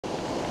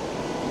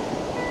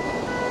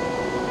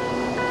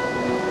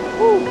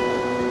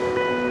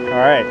All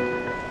right,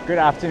 good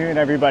afternoon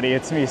everybody.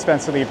 It's me,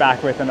 Spencer Lee,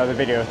 back with another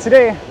video.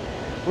 Today,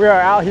 we are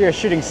out here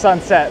shooting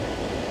sunset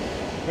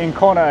in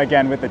Kona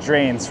again with the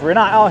drains. We're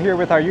not out here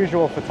with our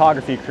usual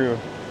photography crew.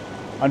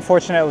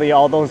 Unfortunately,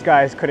 all those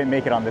guys couldn't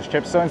make it on this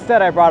trip, so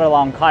instead I brought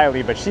along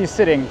Kylie, but she's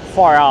sitting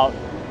far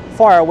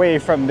away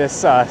from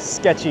this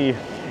sketchy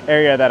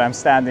area that I'm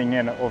standing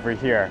in over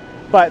here.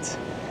 But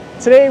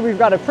today we've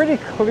got a pretty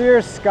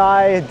clear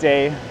sky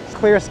day,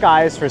 clear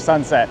skies for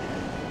sunset,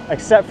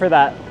 except for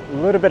that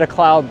little bit of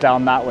cloud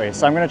down that way.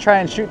 So I'm gonna try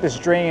and shoot this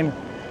drain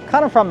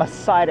kind of from a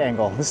side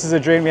angle. This is a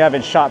drain we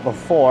haven't shot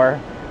before,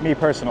 me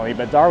personally,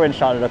 but Darwin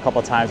shot it a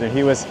couple times and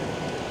he was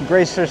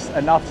gracious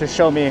enough to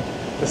show me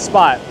the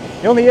spot.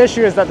 The only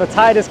issue is that the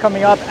tide is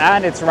coming up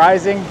and it's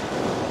rising.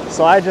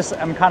 So I just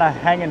am kind of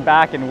hanging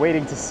back and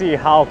waiting to see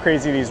how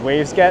crazy these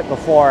waves get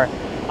before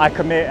I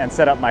commit and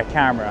set up my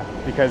camera.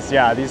 Because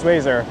yeah, these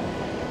waves are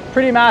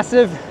pretty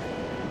massive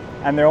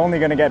and they're only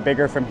gonna get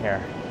bigger from here.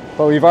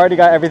 But we've already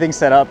got everything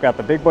set up, got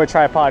the big boy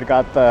tripod,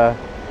 got the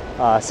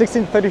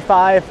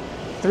 1635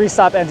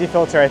 3-stop ND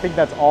filter. I think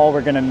that's all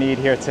we're gonna need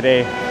here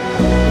today.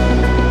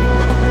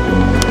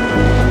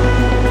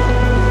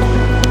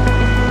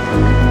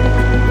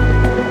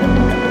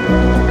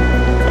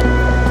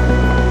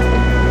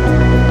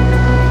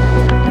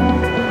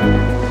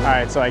 All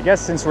right, so I guess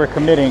since we're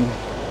committing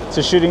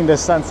to shooting this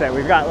sunset,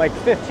 we've got like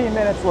 15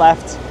 minutes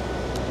left.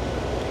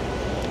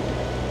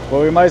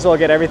 Well, we might as well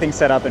get everything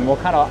set up and I'll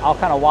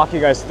kind of walk you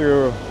guys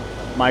through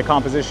my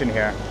composition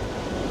here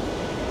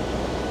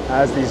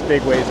as these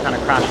big waves kind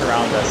of crash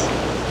around us.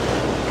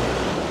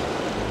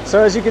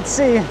 So as you can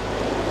see,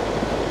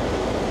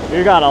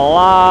 we've got a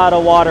lot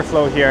of water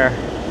flow here,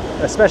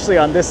 especially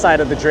on this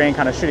side of the drain,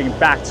 kind of shooting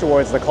back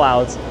towards the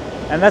clouds.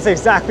 And that's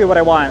exactly what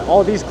I want.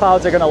 All these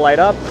clouds are gonna light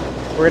up.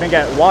 We're gonna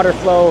get water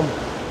flow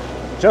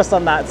just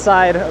on that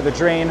side of the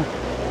drain,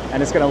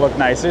 and it's gonna look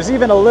nice. There's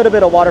even a little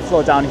bit of water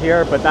flow down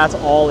here, but that's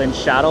all in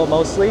shadow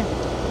mostly.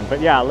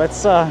 But yeah,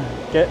 let's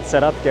get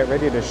set up, get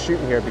ready to shoot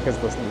here because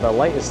the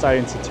light is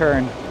starting to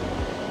turn.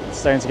 It's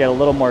starting to get a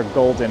little more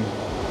golden.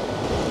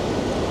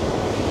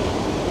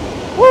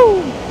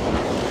 Woo!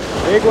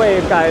 Big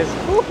wave, guys.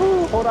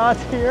 Woohoo! Hold on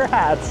to your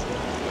hats.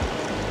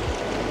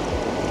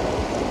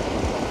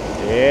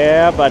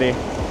 Yeah, buddy.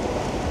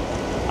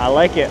 I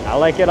like it. I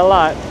like it a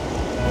lot.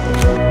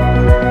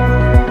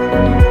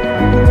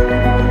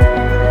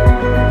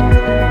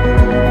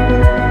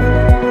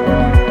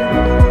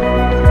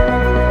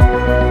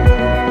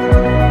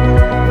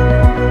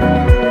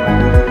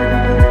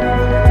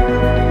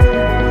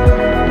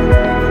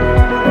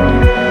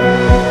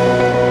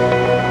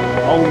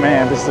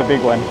 This is a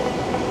big one.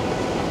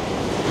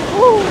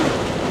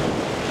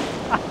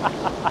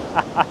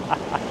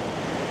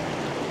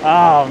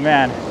 Oh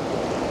man,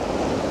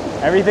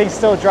 everything's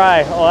still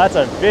dry. Oh, that's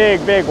a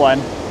big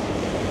one.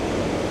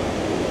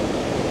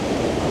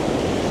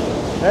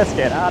 Let's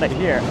get out of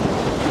here.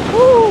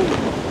 Woo!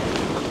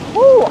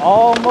 Woo!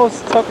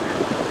 Almost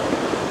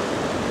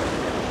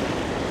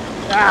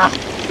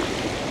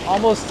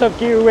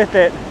took you with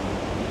it.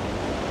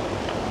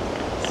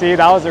 See,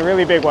 that was a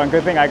really big one.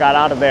 Good thing I got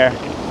out of there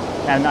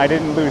and I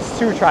didn't lose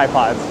 2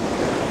 tripods.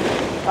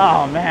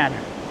 Oh man.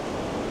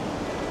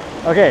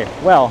 Okay,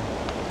 well,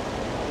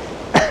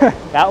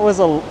 that was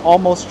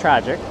almost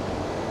tragic.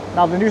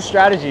 Now the new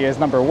strategy is,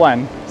 number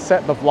 1,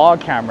 set the vlog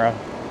camera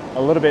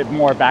a little bit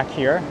more back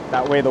here.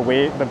 That way the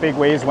big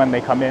waves, when they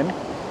come in,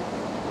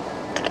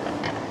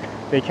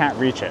 they can't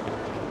reach it.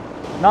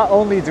 Not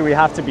only do we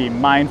have to be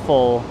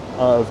mindful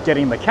of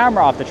getting the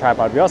camera off the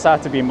tripod, we also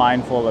have to be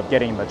mindful of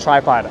getting the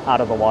tripod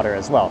out of the water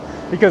as well,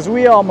 because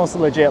we almost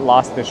legit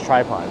lost this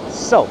tripod.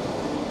 So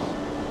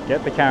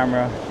get the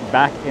camera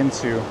back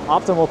into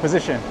optimal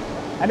position.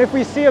 And if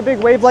we see a big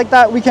wave like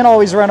that, we can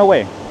always run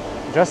away,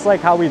 just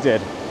like how we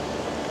did.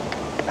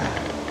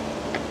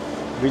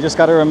 We just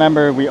got to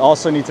remember we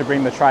also need to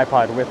bring the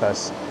tripod with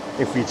us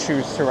if we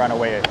choose to run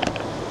away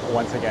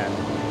once again.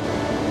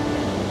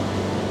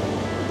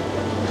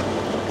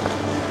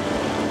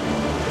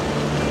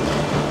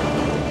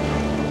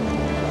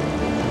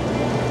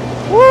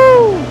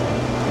 Woo!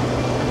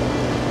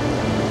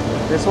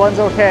 This one's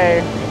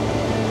okay.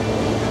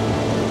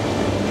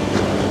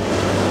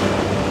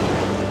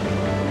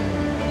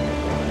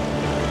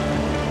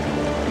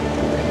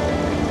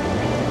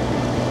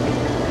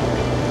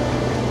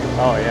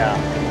 Oh yeah,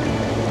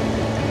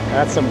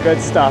 that's some good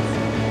stuff.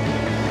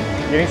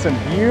 Getting some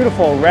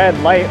beautiful red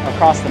light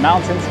across the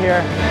mountains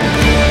here.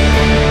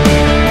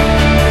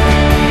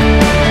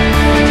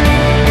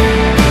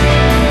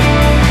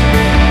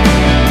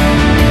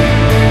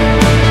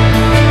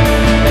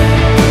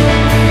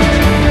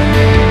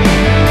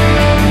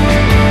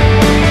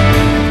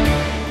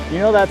 You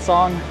know that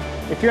song?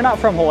 If you're not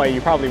from Hawaii,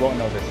 you probably won't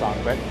know this song,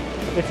 but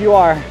if you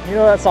are, you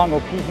know that song,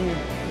 Opihi,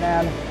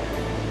 man?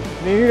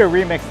 They need to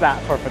remix that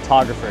for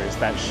photographers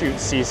that shoot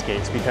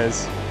seascapes,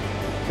 because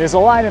there's a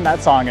line in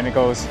that song and it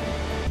goes,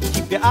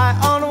 "Keep your eye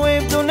on the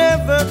wave, don't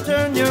ever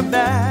turn your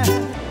back."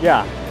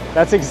 Yeah,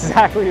 that's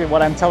exactly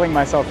what I'm telling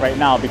myself right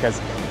now, because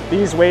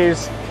these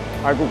waves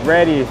are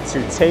ready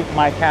to take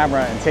my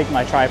camera and take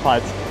my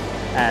tripods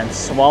and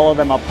swallow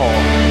them up whole.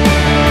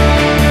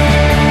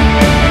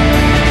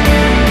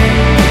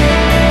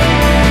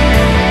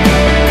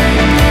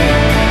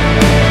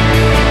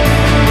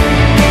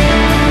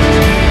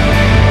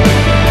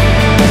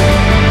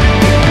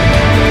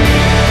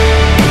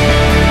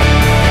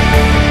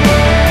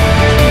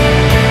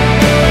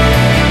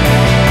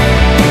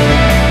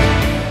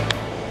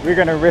 We're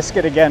gonna risk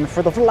it again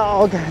for the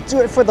vlog. Do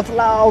it for the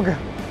vlog.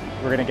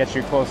 We're gonna get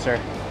you closer.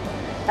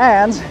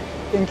 And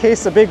in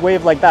case a big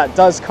wave like that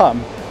does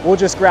come, we'll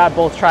just grab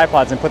both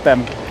tripods and put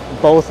them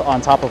both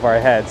on top of our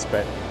heads.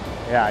 But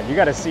yeah, you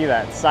gotta see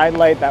that side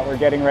light that we're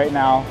getting right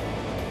now.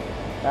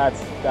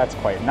 That's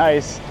quite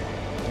nice.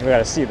 You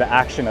gotta see the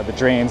action of the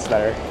drains that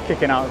are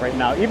kicking out right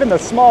now. Even the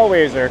small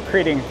waves are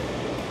creating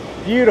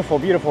beautiful,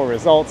 beautiful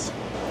results.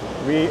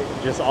 We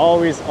just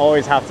always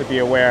have to be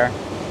aware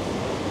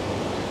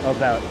of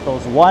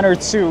those 1 or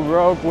 2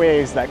 rogue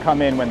waves that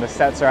come in when the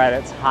sets are at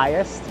its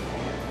highest.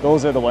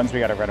 Those are the ones we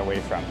got to run away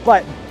from.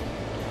 But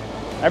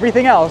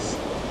everything else,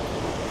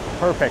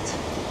 perfect.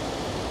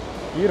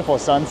 Beautiful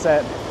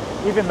sunset.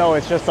 Even though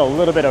it's just a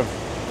little bit of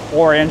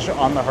orange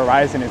on the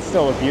horizon, it's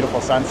still a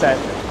beautiful sunset.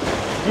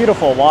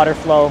 Beautiful water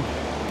flow.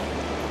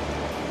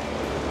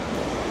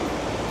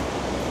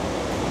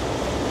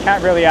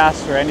 Can't really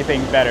ask for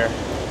anything better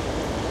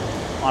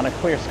on a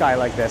clear sky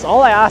like this.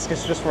 All I ask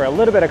is just for a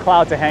little bit of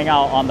cloud to hang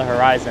out on the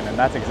horizon, and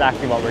that's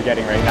exactly what we're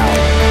getting right now.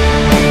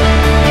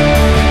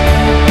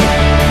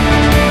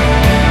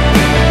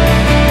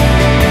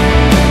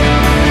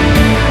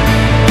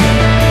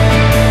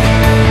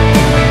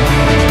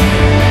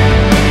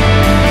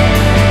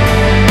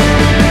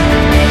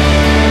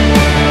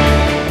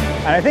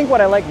 And I think what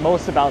I like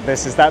most about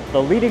this is that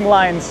the leading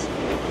lines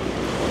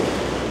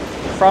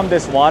from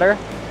this water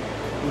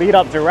lead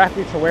up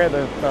directly to where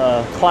the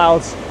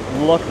clouds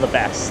look the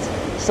best.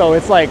 So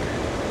it's like,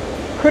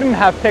 couldn't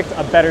have picked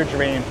a better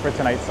drain for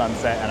tonight's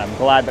sunset, and I'm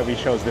glad that we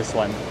chose this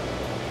one.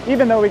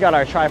 Even though we got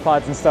our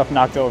tripods and stuff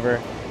knocked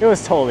over, it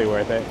was totally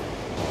worth it.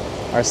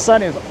 Our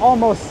sun is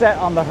almost set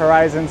on the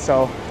horizon,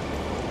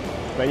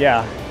 but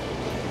yeah,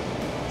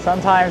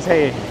 sometimes,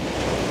 hey,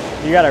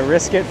 you gotta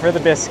risk it for the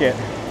biscuit.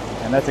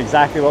 And that's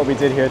exactly what we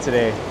did here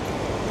today.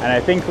 And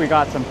I think we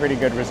got some pretty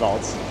good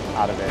results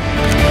out of it.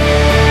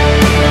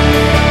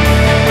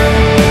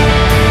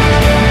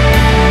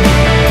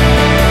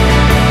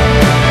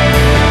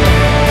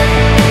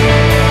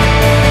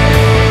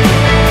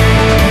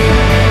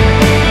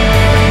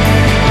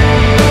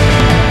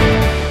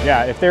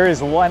 Yeah, if there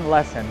is one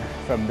lesson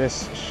from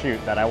this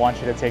shoot that I want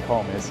you to take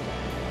home is,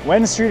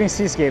 when shooting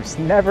seascapes,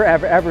 never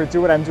ever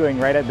do what I'm doing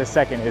right at this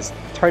second, is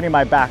turning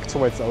my back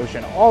towards the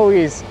ocean.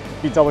 Always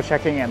be double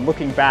checking and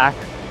looking back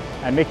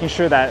and making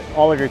sure that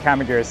all of your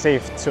camera gear is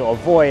safe to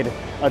avoid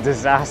a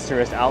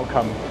disastrous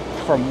outcome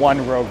from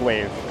one rogue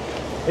wave.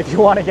 If you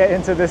want to get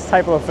into this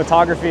type of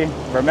photography,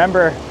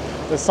 remember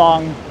the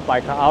song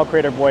by Our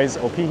Creator Boys,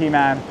 Opihi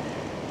Man,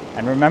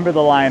 and remember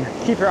the line,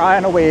 keep your eye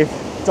on a wave,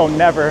 don't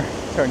never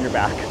turn your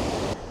back.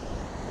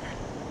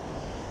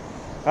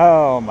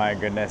 Oh my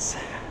goodness.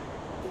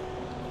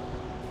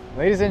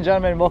 Ladies and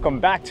gentlemen,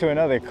 welcome back to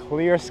another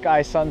clear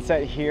sky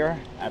sunset here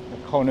at the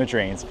Kona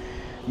Drains.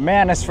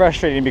 Man, it's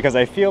frustrating because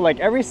I feel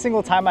like every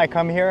single time I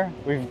come here,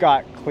 we've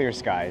got clear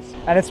skies.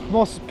 And it's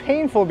most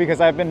painful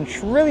because I've been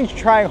really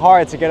trying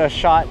hard to get a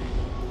shot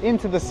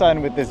into the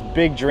sun with this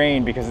big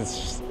drain, because it's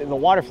just, the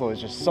water flow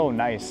is just so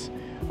nice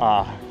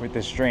with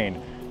this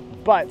drain.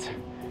 But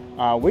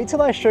wait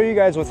till I show you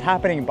guys what's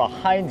happening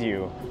behind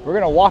you. We're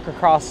gonna walk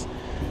across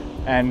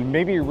and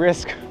maybe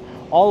risk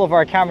all of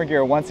our camera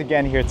gear once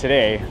again here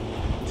today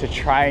to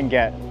try and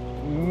get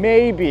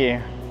maybe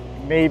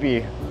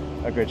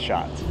a good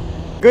shot.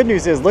 Good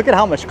news is, look at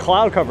how much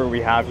cloud cover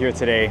we have here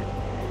today.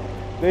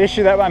 The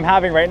issue that I'm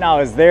having right now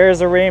is there's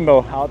a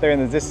rainbow out there in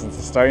the distance.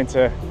 It's starting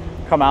to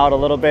come out a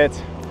little bit.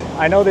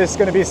 I know there's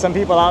gonna be some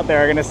people out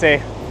there are gonna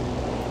say,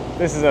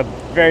 this is a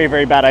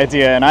very bad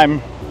idea, and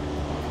I'm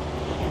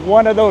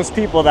one of those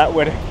people that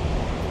would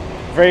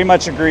very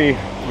much agree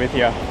with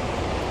you.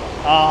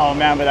 Oh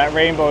man, but that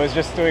rainbow is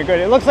just doing good.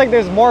 It looks like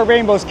there's more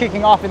rainbows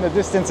kicking off in the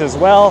distance as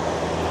well.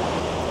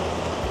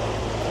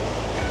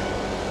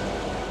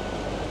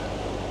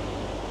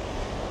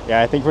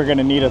 Yeah, I think we're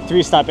gonna need a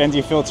 3-stop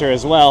ND filter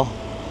as well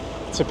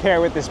to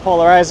pair with this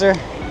polarizer.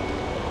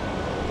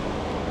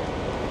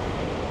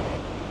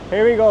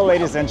 Here we go,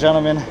 ladies and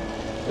gentlemen.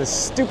 The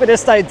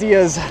stupidest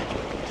ideas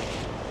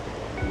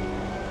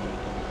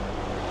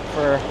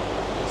for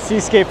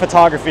Seascape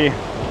Photography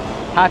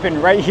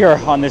happen right here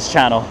on this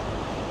channel.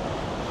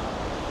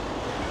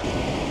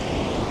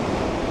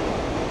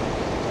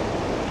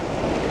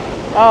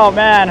 Oh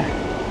man,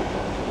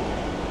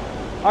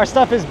 our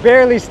stuff is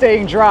barely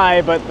staying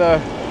dry, but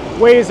the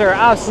waves are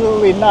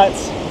absolutely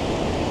nuts.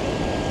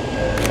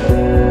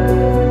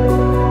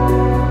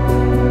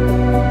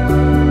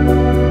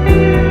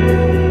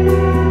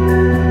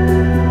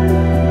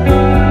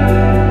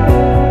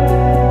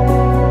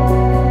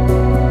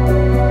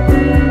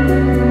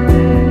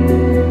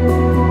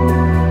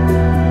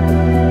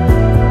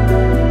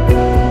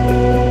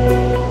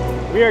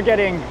 are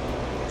getting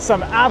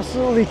some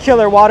absolutely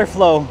killer water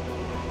flow.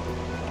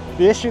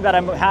 The issue that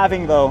I'm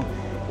having though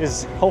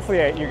is, hopefully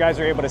you guys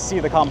are able to see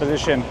the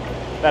composition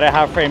that I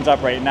have framed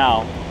up right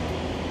now.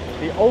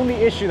 The only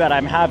issue that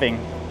I'm having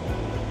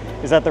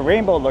is that the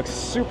rainbow looks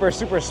super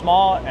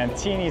small and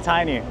teeny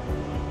tiny.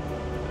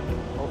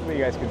 Hopefully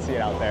you guys can see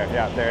it out there.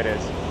 Yeah, there it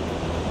is.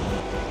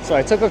 So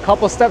I took a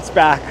couple steps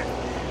back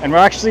and we're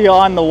actually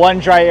on the one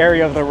dry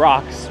area of the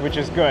rocks, which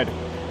is good.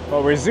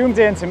 But we're zoomed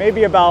in to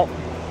maybe about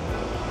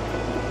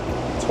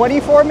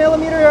 24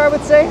 millimeter, I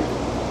would say.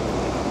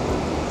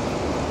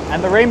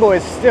 And the rainbow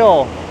is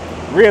still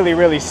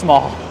really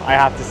small, I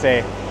have to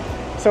say.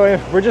 So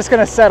we're just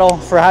gonna settle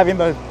for having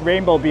the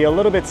rainbow be a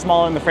little bit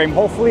smaller in the frame.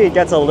 Hopefully it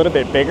gets a little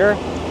bit bigger.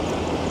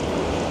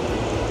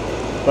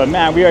 But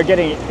man, we are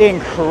getting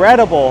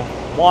incredible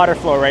water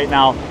flow right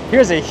now.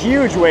 Here's a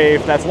huge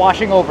wave that's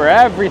washing over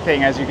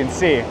everything, as you can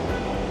see,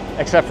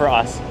 except for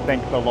us,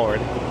 thank the Lord.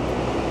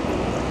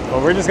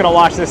 But we're just gonna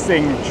watch this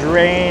thing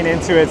drain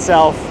into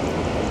itself.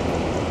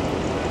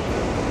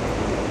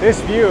 This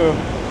view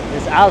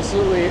is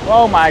absolutely,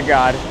 oh my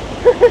God.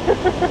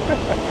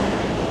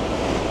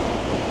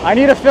 I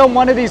need to film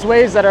one of these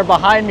waves that are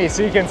behind me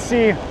so you can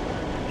see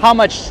how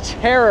much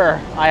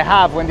terror I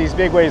have when these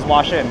big waves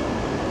wash in.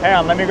 Hang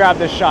on, let me grab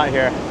this shot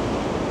here.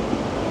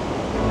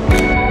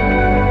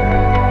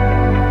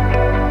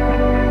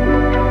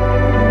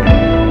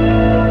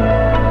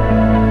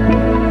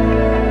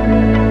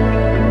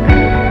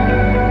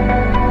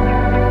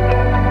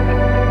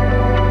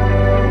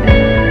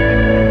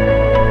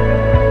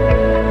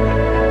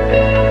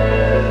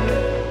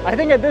 I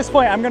think at this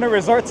point I'm going to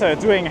resort to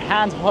doing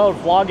handheld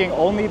vlogging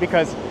only,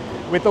 because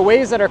with the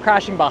waves that are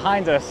crashing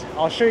behind us,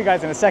 I'll show you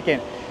guys in a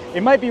second,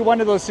 it might be one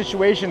of those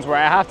situations where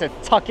I have to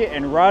tuck it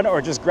and run or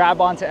just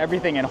grab onto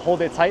everything and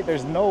hold it tight.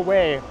 There's no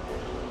way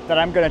that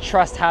I'm going to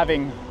trust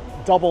having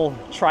double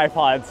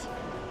tripods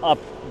up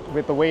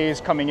with the waves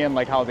coming in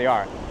like how they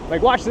are.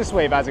 Like, watch this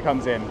wave as it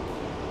comes in.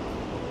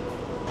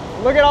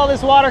 Look at all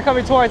this water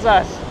coming towards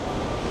us.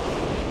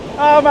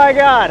 Oh my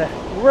God,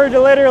 we're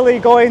literally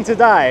going to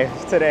die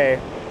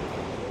today.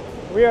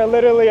 We are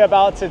literally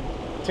about to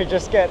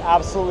just get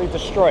absolutely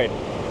destroyed.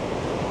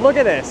 Look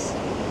at this.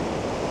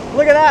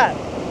 Look at that.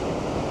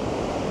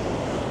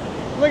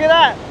 Look at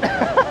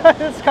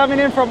that. It's coming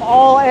in from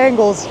all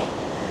angles.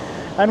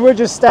 And we're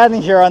just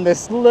standing here on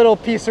this little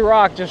piece of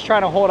rock just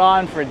trying to hold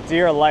on for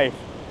dear life.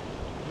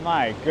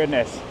 My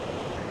goodness.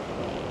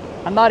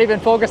 I'm not even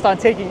focused on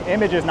taking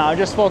images now. I'm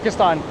just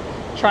focused on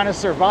trying to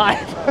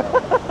survive.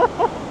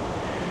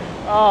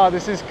 Oh,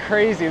 this is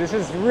crazy. This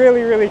is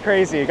really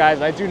crazy, guys.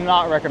 I do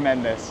not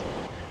recommend this.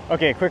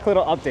 Okay, quick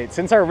little update.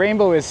 Since our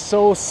rainbow is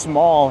so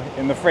small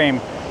in the frame,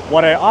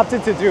 what I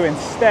opted to do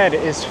instead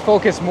is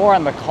focus more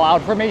on the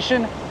cloud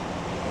formation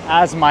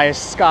as my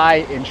sky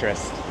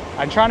interest.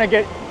 I'm trying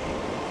to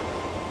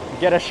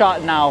get a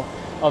shot now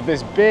of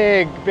this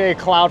big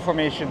cloud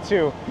formation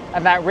too.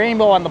 And that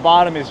rainbow on the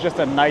bottom is just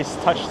a nice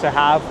touch to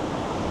have.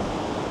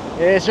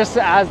 It just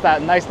adds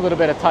that nice little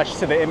bit of touch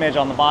to the image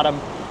on the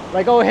bottom.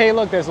 Like, oh, hey,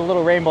 look, there's a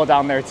little rainbow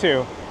down there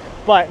too.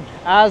 But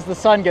as the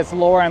sun gets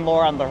lower and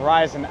lower on the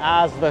horizon,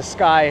 as the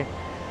sky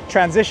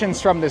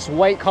transitions from this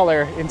white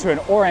color into an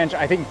orange,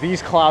 I think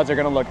these clouds are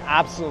gonna look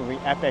absolutely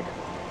epic.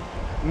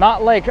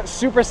 Not like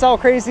supercell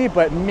crazy,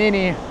 but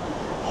mini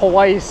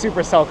Hawaii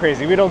supercell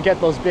crazy. We don't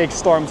get those big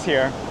storms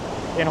here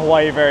in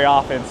Hawaii very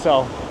often.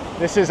 So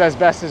this is as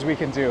best as we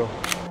can do.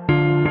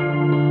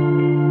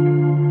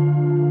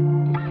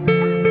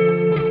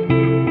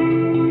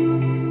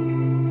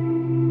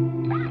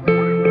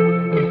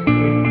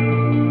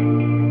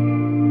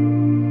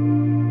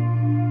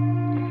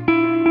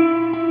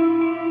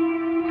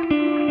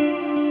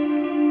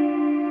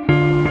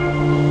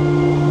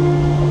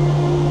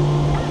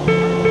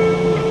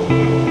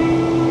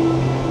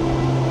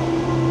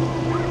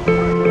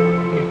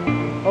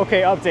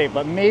 Okay, update,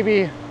 but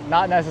maybe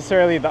not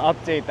necessarily the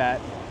update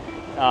that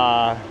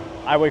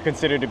I would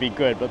consider to be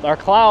good. But our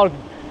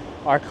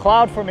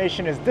cloud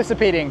formation is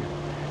dissipating.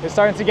 It's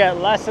starting to get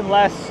less and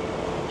less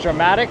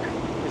dramatic.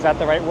 Is that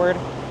the right word?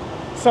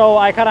 So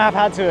I kind of have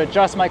had to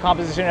adjust my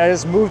composition. I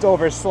just moved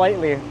over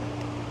slightly.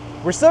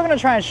 We're still gonna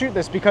try and shoot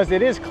this because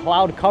it is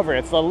cloud cover.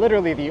 It's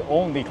literally the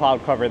only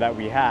cloud cover that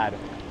we had.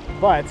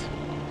 But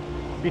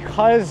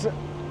because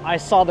I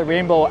saw the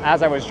rainbow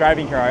as I was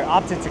driving here, I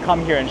opted to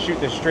come here and shoot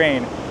this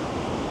drain.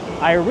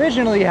 I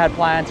originally had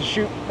planned to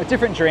shoot a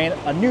different drain,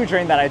 a new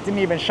drain that I didn't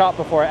even shot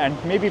before, and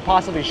maybe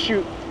possibly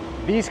shoot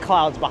these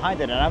clouds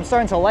behind it. And I'm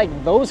starting to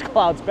like those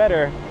clouds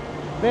better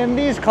than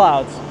these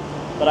clouds.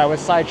 But I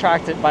was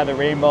sidetracked by the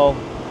rainbow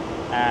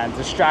and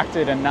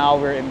distracted, and now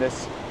we're in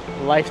this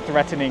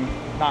life-threatening,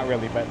 not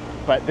really,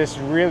 but this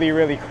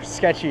really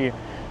sketchy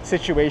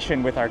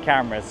situation with our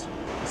cameras.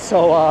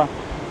 So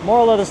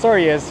moral of the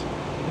story is,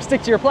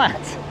 stick to your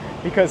plans,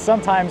 because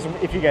sometimes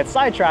if you get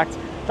sidetracked,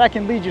 that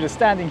can lead you to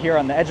standing here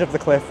on the edge of the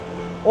cliff,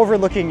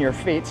 overlooking your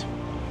fate,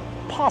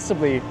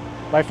 possibly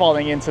by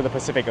falling into the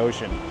Pacific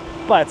Ocean.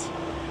 But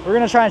we're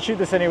gonna try and shoot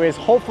this anyways.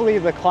 Hopefully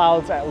the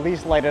clouds at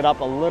least light it up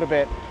a little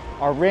bit,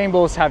 our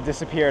rainbows have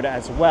disappeared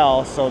as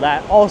well, so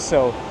that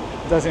also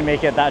doesn't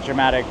make it that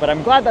dramatic. But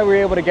I'm glad that we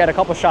were able to get a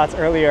couple shots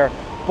earlier.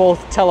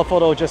 Both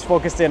telephoto just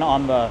focused in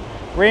on the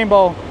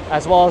rainbow,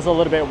 as well as a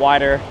little bit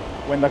wider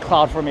when the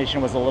cloud formation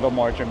was a little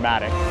more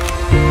dramatic.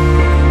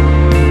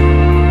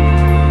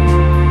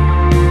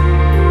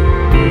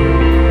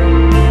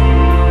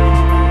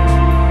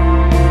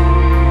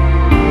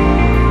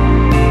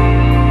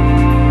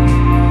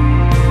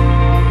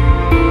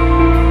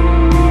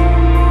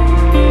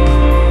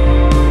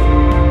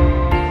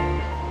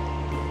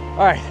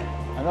 All right,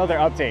 another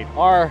update.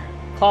 Our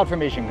cloud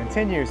formation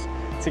continues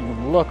to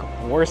look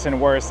worse and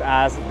worse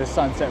as the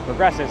sunset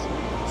progresses.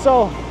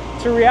 So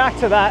to react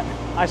to that,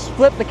 I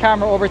split the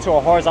camera over to a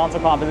horizontal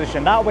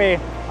composition. That way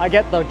I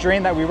get the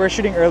drain that we were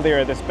shooting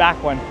earlier, this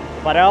back one,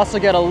 but I also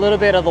get a little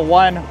bit of the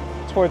one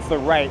towards the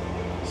right.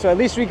 So at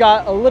least we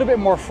got a little bit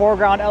more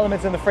foreground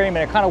elements in the frame,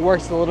 and it kind of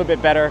works a little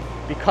bit better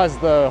because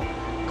the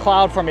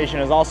cloud formation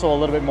is also a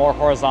little bit more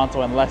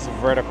horizontal and less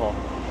vertical.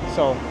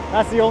 So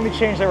that's the only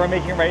change that we're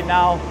making right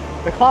now.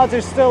 The clouds are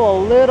still a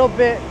little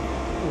bit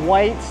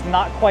white,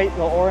 not quite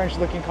the orange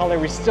looking color.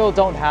 We still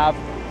don't have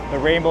the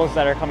rainbows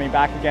that are coming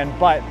back again,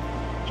 but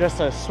just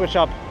a switch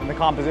up in the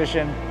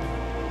composition,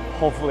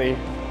 hopefully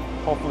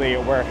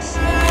it works.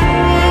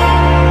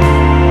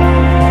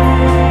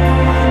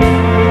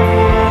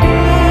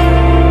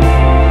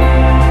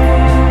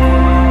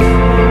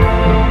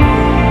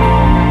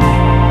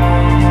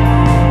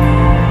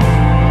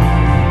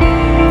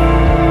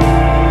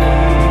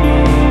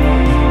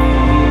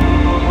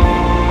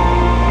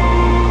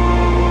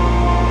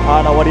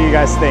 I don't know, what do you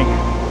guys think?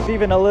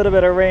 Even a little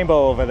bit of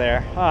rainbow over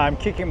there. I'm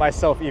kicking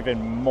myself even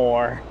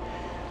more.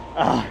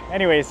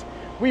 Anyways,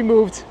 we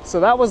moved. So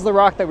that was the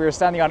rock that we were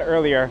standing on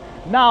earlier.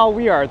 Now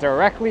we are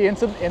directly in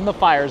the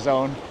fire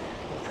zone.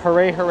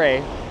 Hooray,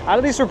 hooray.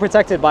 At least we're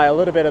protected by a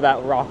little bit of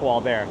that rock wall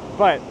there.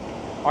 But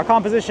our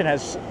composition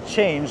has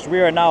changed.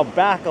 We are now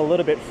back a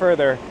little bit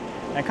further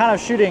and kind of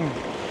shooting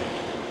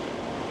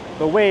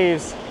the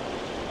waves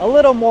a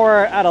little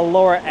more at a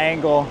lower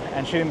angle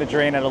and shooting the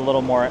drain at a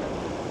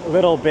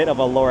little bit of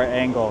a lower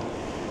angle.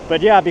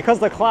 But yeah, because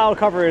the cloud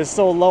cover is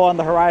so low on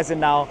the horizon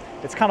now,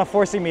 it's kind of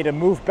forcing me to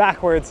move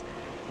backwards,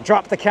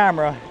 drop the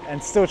camera,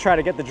 and still try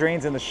to get the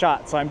drains in the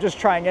shot. So I'm just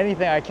trying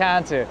anything I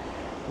can to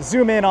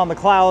zoom in on the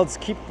clouds,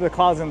 keep the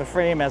clouds in the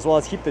frame, as well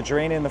as keep the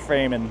drain in the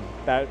frame, and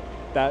that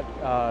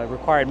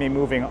required me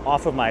moving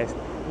off of my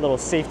little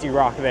safety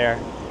rock there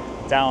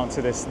down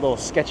to this little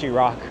sketchy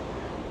rock.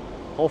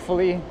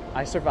 Hopefully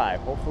I survive.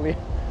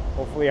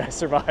 Hopefully I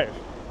survive.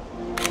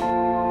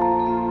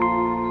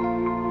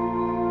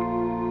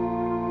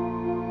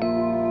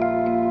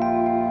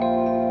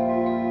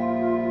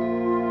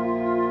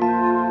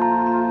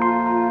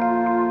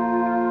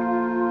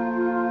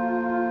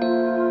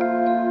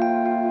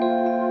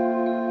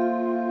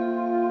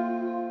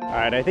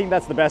 Alright, I think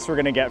that's the best we're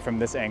gonna get from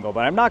this angle,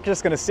 but I'm not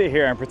just gonna sit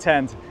here and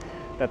pretend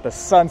that the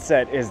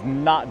sunset is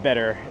not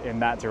better in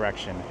that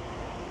direction.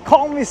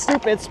 Call me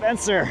stupid,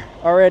 Spencer,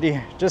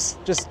 already.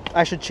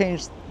 I should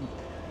change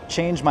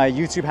my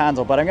YouTube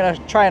handle, but I'm gonna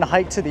try and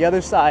hike to the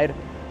other side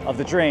of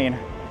the drain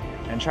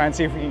and try and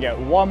see if we can get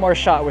one more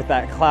shot with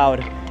that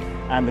cloud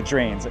and the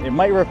drains. It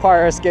might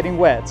require us getting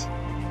wet,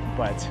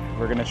 but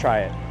we're gonna try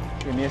it.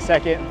 Give me a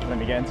second, let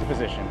me get into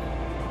position.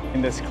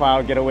 In this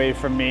cloud, get away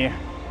from me.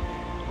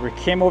 We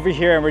came over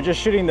here and we're just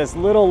shooting this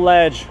little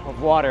ledge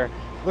of water.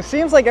 It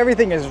seems like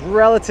everything is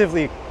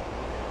relatively,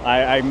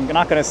 I'm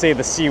not gonna say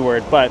the C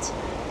word, but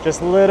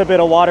just a little bit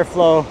of water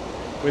flow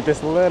with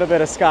this little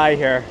bit of sky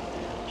here.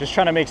 Just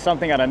trying to make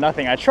something out of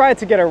nothing. I tried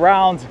to get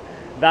around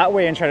that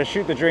way and try to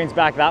shoot the drains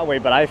back that way,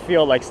 but I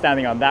feel like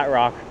standing on that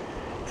rock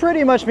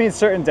pretty much means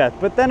certain death.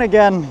 But then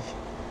again,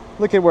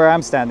 look at where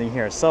I'm standing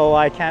here, so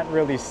I can't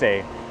really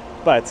say.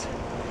 But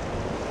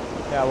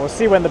yeah, we'll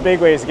see when the big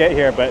waves get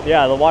here, but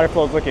yeah, the water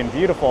flow is looking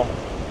beautiful.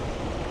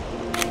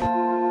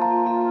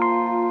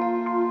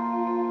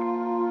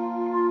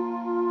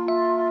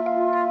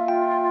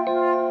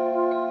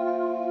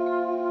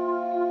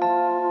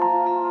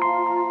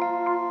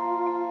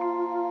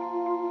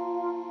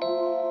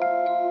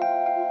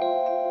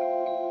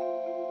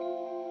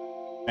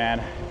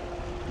 Man.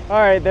 All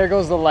right, there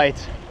goes the light.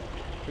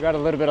 We got a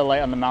little bit of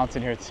light on the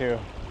mountain here too.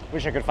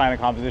 Wish I could find a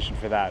composition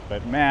for that,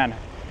 but man,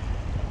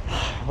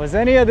 was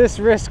any of this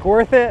risk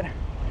worth it?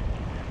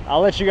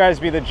 I'll let you guys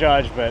be the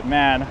judge, but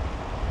man,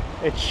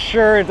 it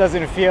sure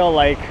doesn't feel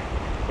like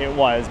it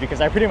was,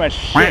 because I pretty much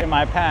shit in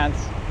my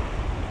pants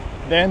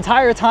the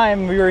entire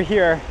time we were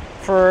here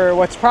for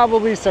what's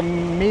probably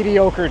some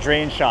mediocre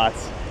drain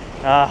shots.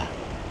 But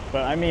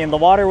I mean, the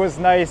water was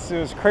nice, it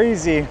was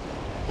crazy.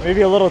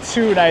 Maybe a little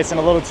too nice and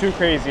a little too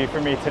crazy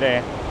for me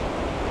today.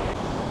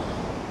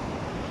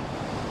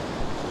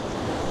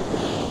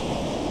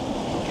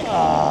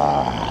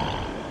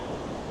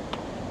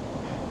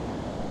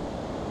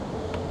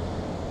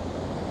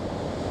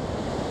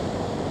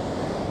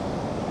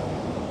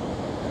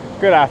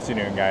 Good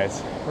afternoon,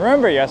 guys.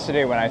 Remember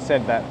yesterday when I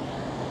said that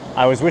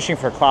I was wishing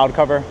for cloud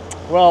cover?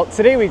 Well,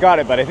 today we got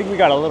it, but I think we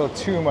got a little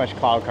too much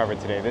cloud cover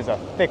today. There's a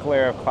thick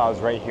layer of clouds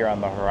right here on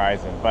the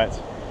horizon, but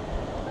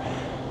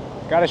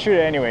gotta shoot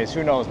it anyways.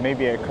 Who knows,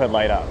 maybe it could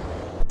light up.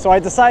 So I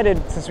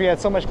decided, since we had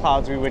so much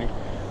clouds, we would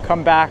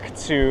come back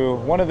to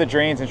one of the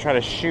drains and try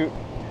to shoot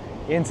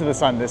into the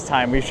sun this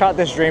time. We've shot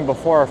this drain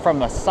before from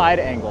the side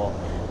angle,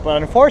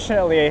 but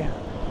unfortunately,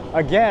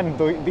 again,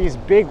 these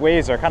big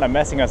waves are kind of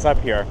messing us up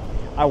here.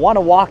 I want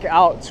to walk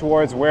out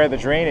towards where the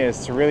drain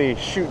is to really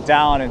shoot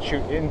down and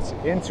shoot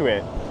into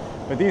it.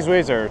 But these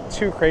waves are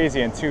too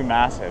crazy and too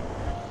massive.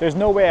 There's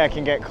no way I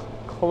can get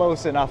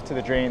close enough to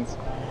the drains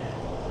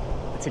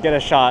to get a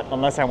shot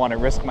unless I want to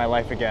risk my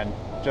life again,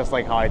 just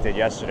like how I did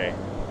yesterday.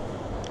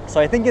 So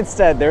I think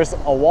instead there's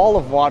a wall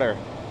of water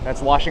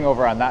that's washing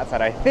over on that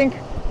side. I think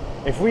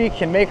if we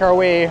can make our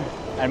way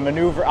and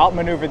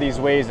outmaneuver these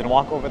waves and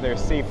walk over there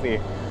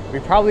safely, we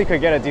probably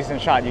could get a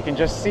decent shot. You can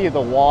just see the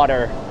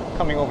water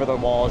coming over the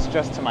walls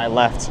just to my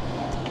left.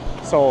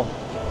 So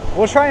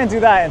we'll try and do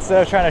that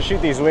instead of trying to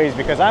shoot these waves,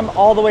 because I'm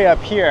all the way up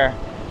here.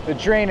 The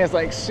drain is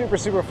like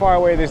super far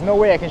away. There's no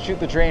way I can shoot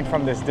the drain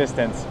from this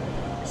distance.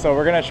 So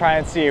we're gonna try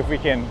and see if we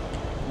can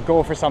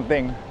go for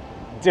something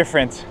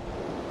different.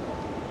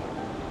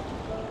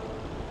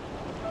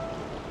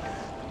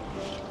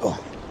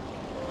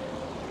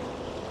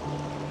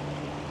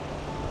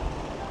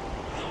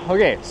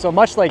 Okay, so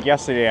much like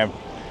yesterday, I'm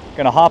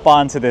gonna hop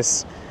onto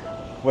this,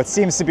 what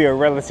seems to be a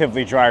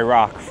relatively dry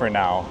rock for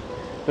now.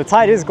 The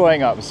tide is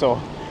going up, so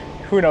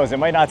who knows, it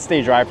might not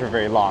stay dry for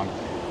very long.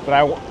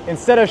 But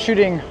instead of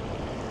shooting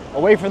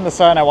away from the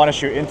sun, I want to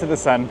shoot into the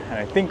sun, and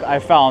I think I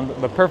found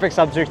the perfect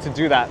subject to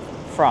do that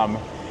from.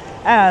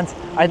 And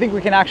I think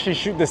we can actually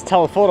shoot this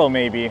telephoto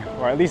maybe,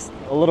 or at least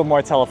a little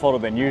more telephoto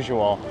than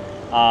usual,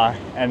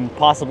 and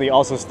possibly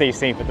also stay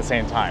safe at the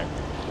same time.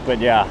 But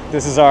yeah,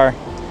 this is our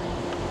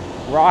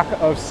rock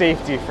of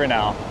safety for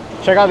now.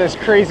 Check out this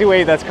crazy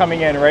wave that's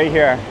coming in right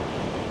here.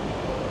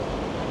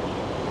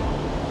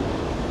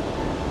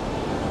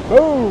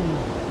 Boom!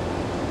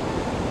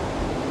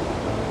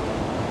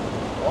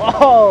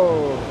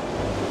 Whoa!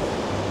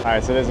 All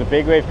right, so there's a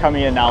big wave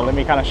coming in now. Let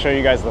me kind of show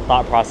you guys the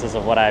thought process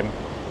of what I'm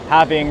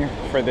having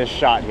for this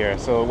shot here.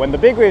 So when the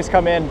big waves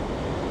come in,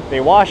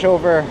 they wash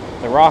over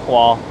the rock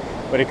wall,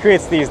 but it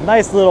creates these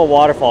nice little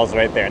waterfalls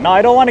right there. Now,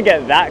 I don't want to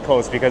get that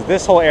close because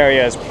this whole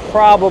area is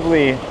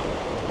probably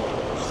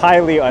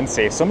highly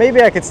unsafe. So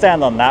maybe I could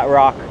stand on that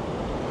rock,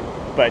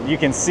 but you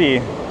can see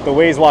the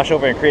waves wash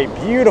over and create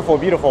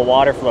beautiful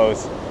water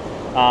flows.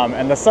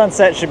 And the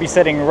sunset should be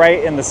setting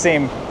right in the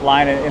same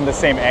line and in the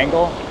same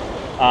angle.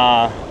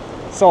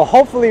 So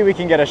hopefully we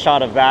can get a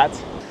shot of that.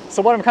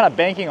 So what I'm kind of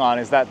banking on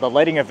is that the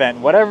lighting event,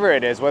 whatever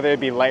it is, whether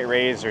it be light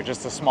rays or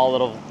just a small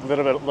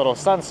little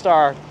sun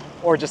star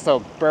or just a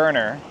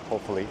burner,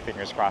 hopefully,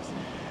 fingers crossed,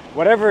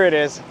 whatever it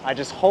is, I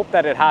just hope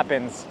that it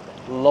happens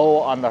low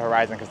on the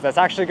horizon, because that's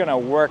actually going to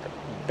work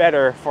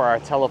better for our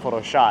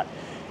telephoto shot.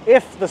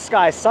 If the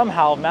sky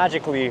somehow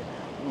magically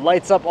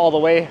lights up all the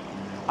way,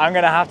 I'm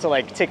gonna have to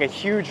like take a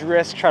huge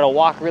risk, try to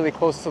walk really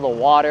close to the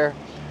water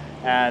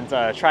and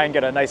try and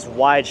get a nice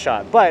wide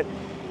shot. But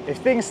if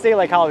things stay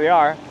like how they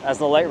are, as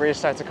the light rays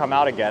start to come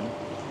out again,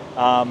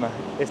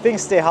 if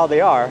things stay how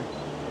they are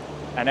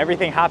and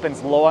everything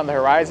happens low on the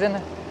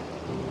horizon,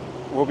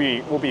 we'll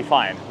be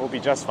fine. We'll be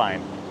just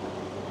fine.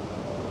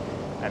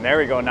 And there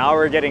we go. Now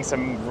we're getting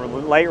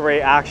some light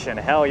ray action.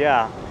 Hell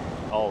yeah.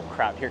 Oh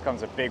crap, here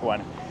comes a big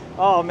one.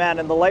 Oh man,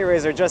 and the light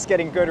rays are just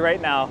getting good right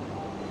now.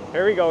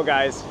 Here we go,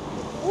 guys.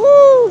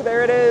 Woo,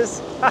 there it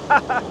is.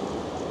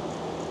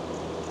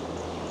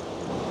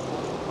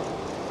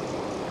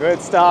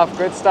 Good stuff,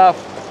 good stuff.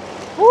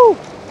 Woo.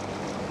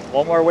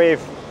 One more wave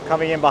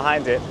coming in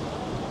behind it.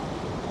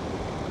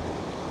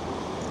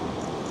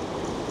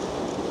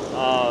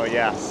 Oh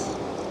yes,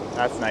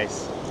 that's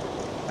nice.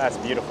 That's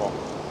beautiful.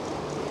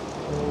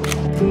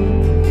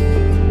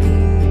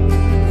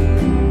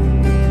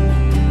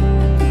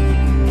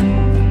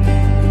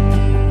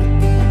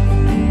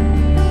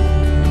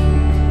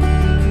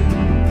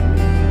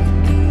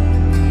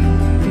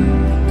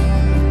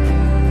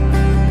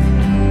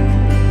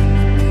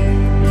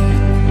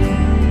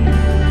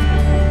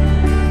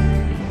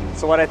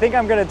 So what I think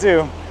I'm gonna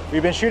do,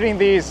 we've been shooting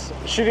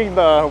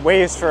the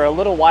waves for a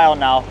little while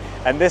now,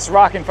 and this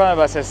rock in front of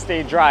us has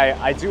stayed dry.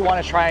 I do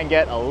want to try and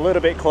get a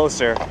little bit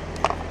closer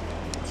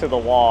to the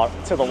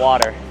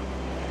water,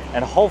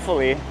 and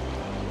hopefully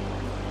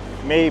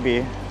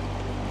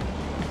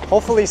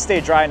stay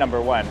dry,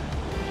 number one,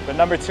 but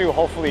number two,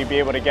 hopefully be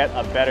able to get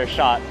a better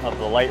shot of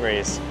the light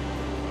rays.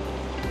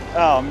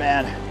 Oh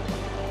man,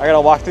 I gotta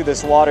walk through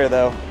this water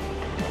though.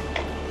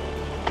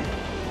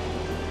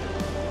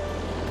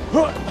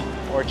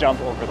 Or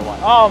jump over the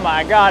water. Oh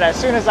my god, as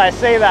soon as I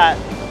say that,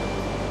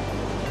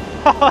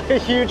 a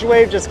huge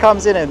wave just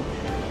comes in and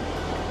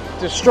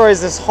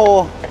destroys this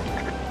whole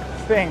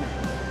thing.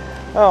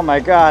 Oh my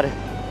god.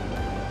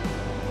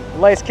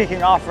 Lights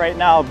kicking off right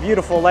now.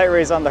 Beautiful light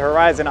rays on the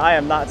horizon. I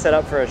am not set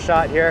up for a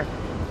shot here.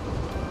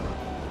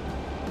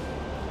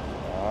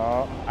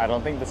 Oh, I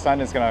don't think the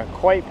sun is gonna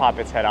quite pop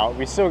its head out.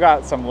 We still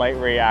got some light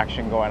ray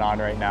action going on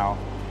right now.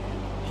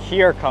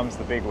 Here comes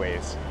the big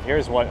waves.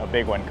 Here's a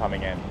big one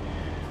coming in.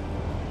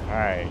 All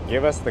right,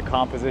 give us the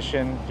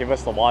composition, give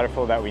us the water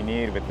flow that we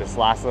need with this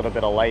last little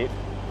bit of light.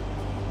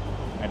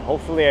 And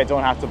hopefully I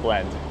don't have to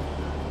blend.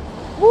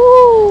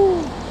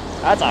 Woo!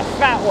 That's a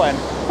fat one.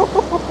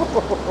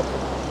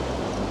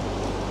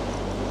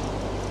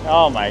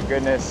 Oh my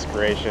goodness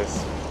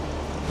gracious.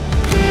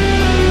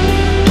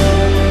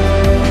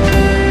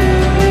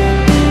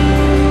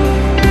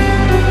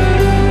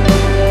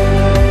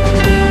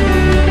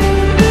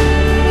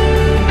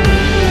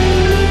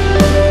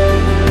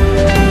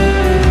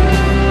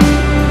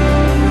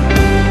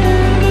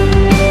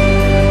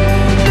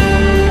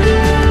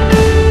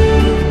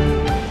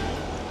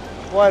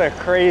 What a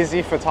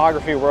crazy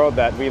photography world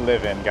that we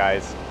live in,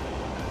 guys.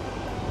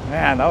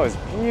 Man, that was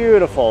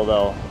beautiful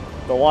though.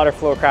 The water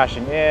flow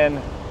crashing in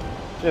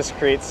just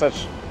creates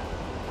such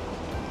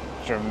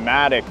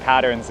dramatic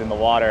patterns in the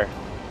water.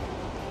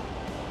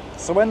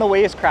 So when the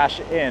waves crash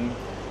in,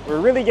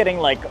 we're really getting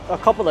like a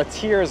couple of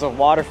tiers of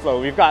water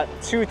flow. We've got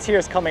 2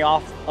 tiers coming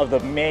off of the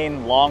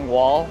main long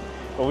wall,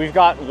 but we've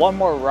got one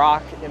more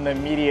rock in the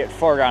immediate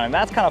foreground, and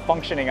that's kind of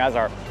functioning as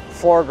our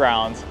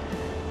foreground.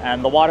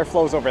 And the water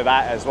flows over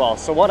that as well.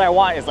 So what I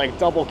want is like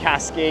double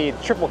cascade,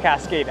 triple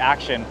cascade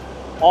action,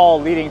 all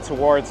leading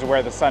towards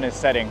where the sun is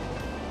setting.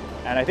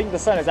 And I think the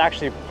sun is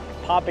actually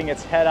popping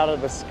its head out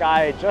of the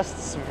sky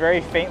just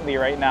very faintly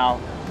right now.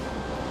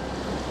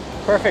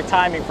 Perfect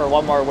timing for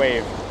one more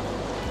wave.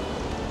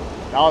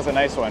 That was a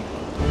nice one.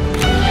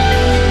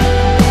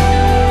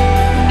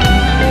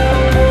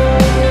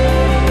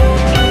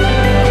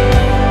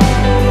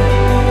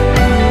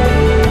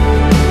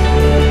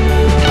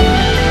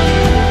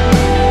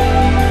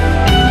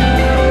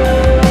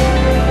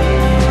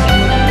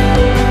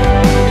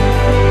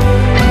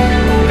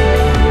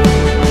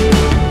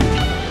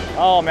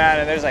 Oh man,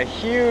 and there's a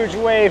huge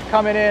wave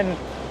coming in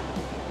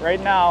right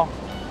now.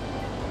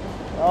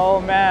 Oh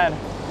man,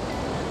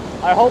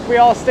 I hope we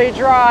all stay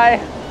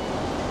dry.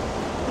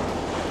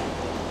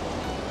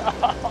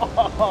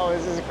 Oh,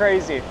 this is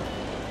crazy.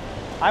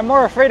 I'm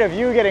more afraid of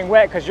you getting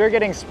wet because you're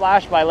getting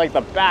splashed by like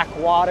the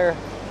backwater,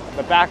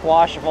 the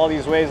backwash of all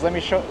these waves. Let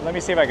me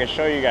see if I can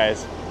show you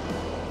guys.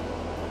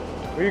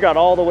 We've got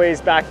all the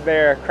waves back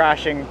there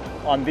crashing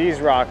on these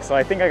rocks, so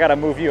I think I gotta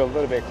move you a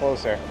little bit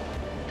closer.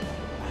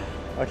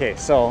 Okay,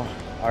 so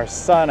our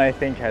sun, I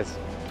think, has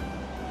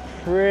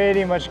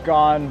pretty much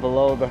gone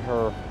below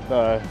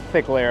the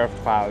thick layer of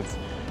clouds.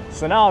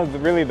 So now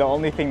really the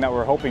only thing that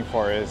we're hoping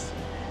for is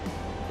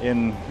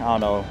in, I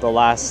don't know, the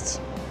last,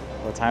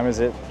 what time is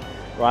it?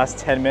 The last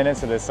 10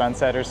 minutes of the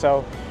sunset or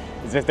so,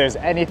 is if there's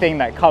anything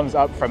that comes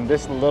up from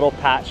this little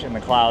patch in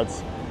the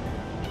clouds.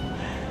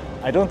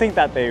 I don't think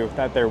that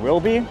there will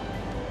be,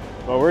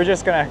 but we're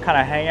just gonna kind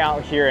of hang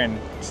out here and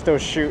still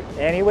shoot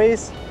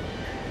anyways,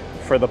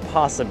 for the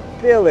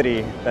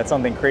possibility that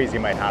something crazy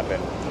might happen.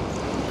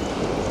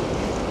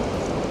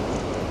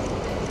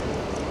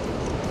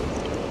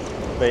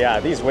 But yeah,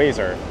 these waves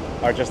are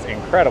just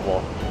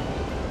incredible.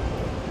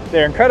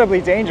 They're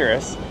incredibly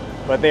dangerous,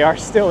 but they are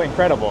still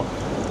incredible.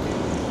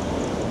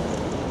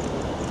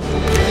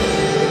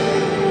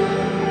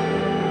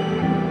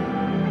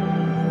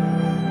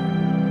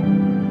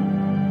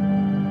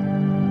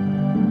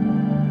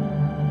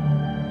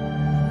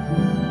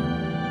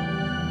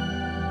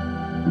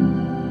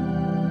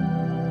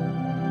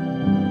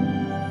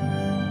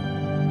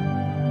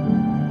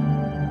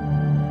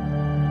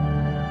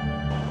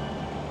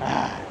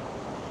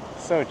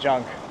 So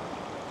junk.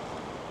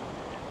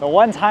 The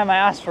one time I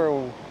asked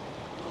for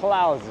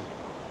clouds,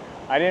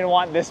 I didn't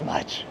want this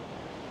much.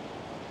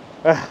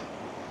 But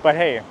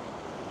hey,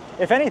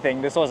 if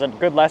anything, this was a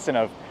good lesson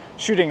of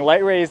shooting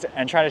light rays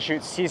and trying to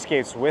shoot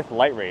seascapes with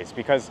light rays,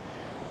 because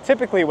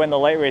typically when the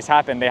light rays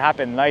happen, they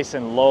happen nice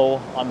and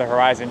low on the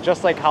horizon,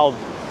 just like how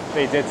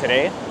they did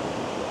today.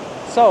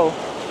 So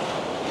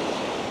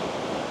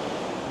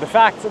the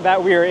fact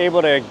that we were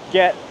able to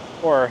get,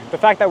 or the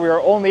fact that we were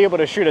only able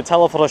to shoot a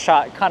telephoto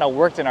shot kind of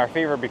worked in our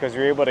favor, because we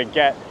were able to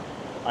get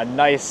a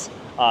nice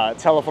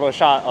telephoto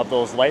shot of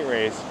those light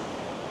rays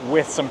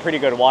with some pretty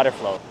good water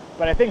flow.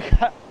 But I think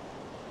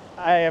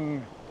I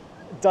am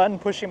done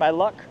pushing my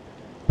luck,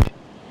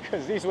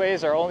 because these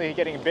waves are only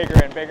getting bigger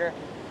and bigger.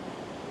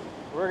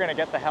 We're gonna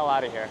get the hell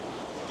out of here.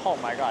 Oh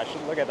my gosh,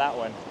 look at that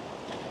one.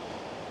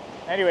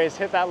 Anyways,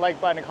 hit that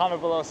like button, comment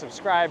below,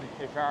 subscribe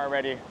if you aren't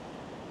already,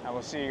 and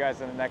we'll see you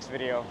guys in the next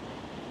video.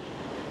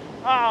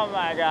 Oh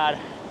my God.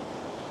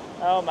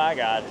 Oh my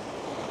God.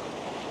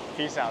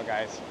 Peace out,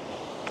 guys.